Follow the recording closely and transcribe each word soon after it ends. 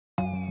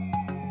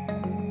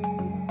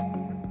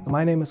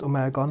My name is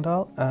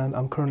Umair and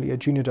I'm currently a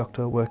junior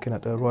doctor working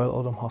at the Royal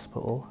Oldham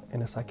Hospital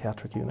in a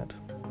psychiatric unit.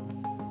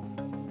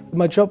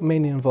 My job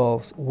mainly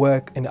involves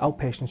work in the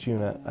outpatients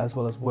unit as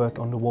well as work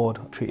on the ward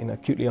treating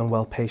acutely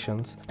unwell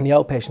patients. In the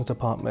outpatients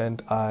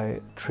department, I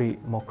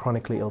treat more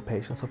chronically ill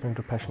patients suffering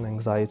depression and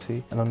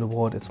anxiety, and on the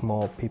ward it's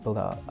more people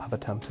that have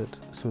attempted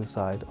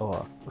suicide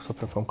or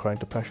suffer from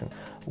chronic depression.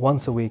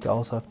 Once a week I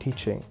also have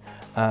teaching.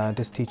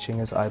 This teaching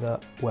is either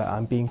where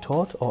I'm being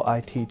taught or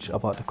I teach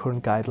about the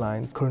current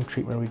guidelines, current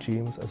treatment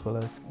regimes as well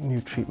as new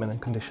treatment and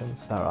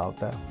conditions that are out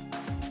there.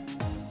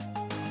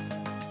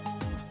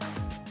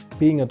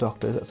 Being a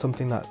doctor is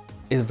something that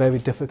is very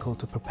difficult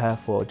to prepare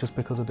for just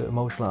because of the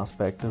emotional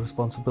aspect, the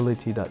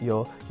responsibility that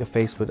you're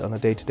faced with on a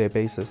day-to-day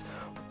basis.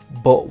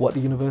 But what the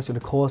university,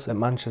 the course at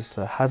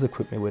Manchester has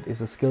equipped me with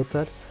is a skill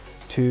set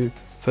to,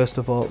 first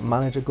of all,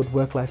 manage a good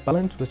work-life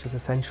balance, which is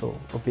essential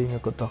for being a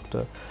good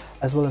doctor,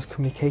 as well as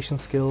communication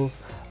skills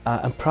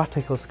and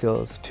practical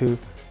skills to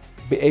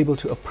be able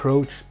to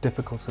approach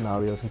difficult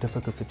scenarios and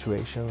difficult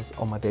situations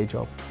on my day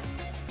job.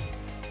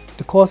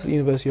 The course at the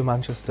University of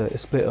Manchester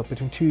is split up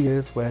between 2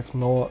 years where it's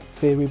more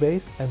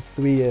theory-based and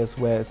 3 years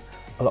where it's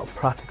a lot of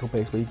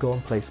practical-based, where you go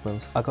on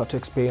placements. I got to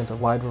experience a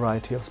wide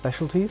variety of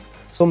specialties,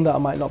 some that I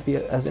might not be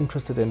as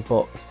interested in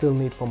but still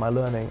need for my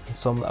learning, and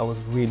some that I was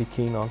really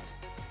keen on.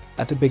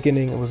 At the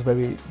beginning it was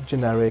very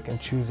generic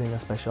and choosing a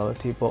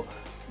specialty, but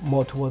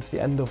more towards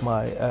the end of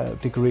my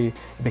degree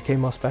it became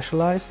more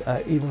specialised,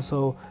 even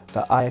so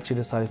that I actually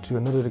decided to do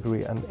another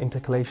degree, an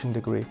intercalation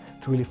degree,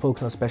 to really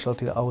focus on a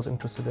specialty that I was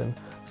interested in.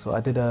 So I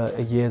did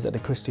a years at the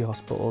Christie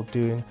Hospital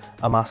doing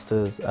a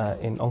master's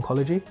in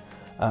oncology,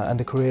 and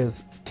the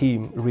careers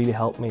team really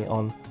helped me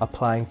on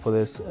applying for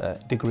this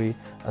degree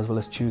as well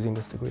as choosing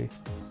this degree.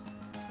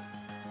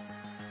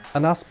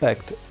 An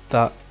aspect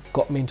that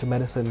got me into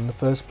medicine in the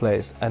first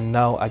place, and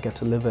now I get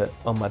to live it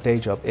on my day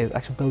job, is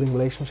actually building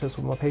relationships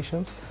with my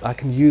patients. I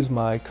can use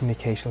my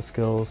communication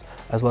skills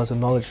as well as the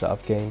knowledge that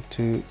I've gained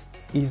to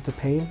ease the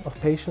pain of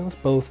patients,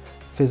 both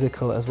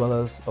physical as well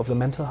as of the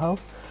mental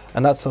health,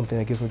 and that's something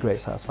that gives me great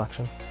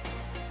satisfaction.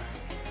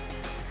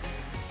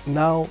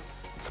 Now,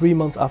 3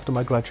 months after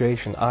my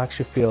graduation, I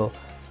actually feel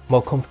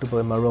more comfortable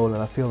in my role,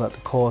 and I feel that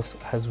the course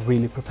has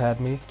really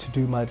prepared me to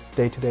do my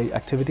day-to-day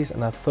activities,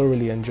 and I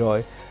thoroughly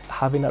enjoy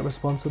having that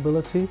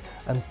responsibility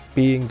and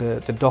being the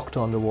doctor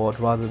on the ward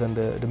rather than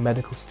the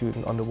medical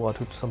student on the ward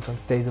who sometimes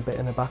stays a bit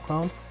in the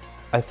background.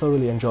 I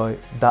thoroughly enjoy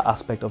that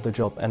aspect of the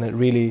job, and it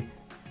really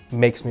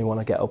makes me want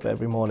to get up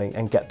every morning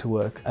and get to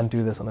work and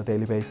do this on a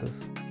daily basis.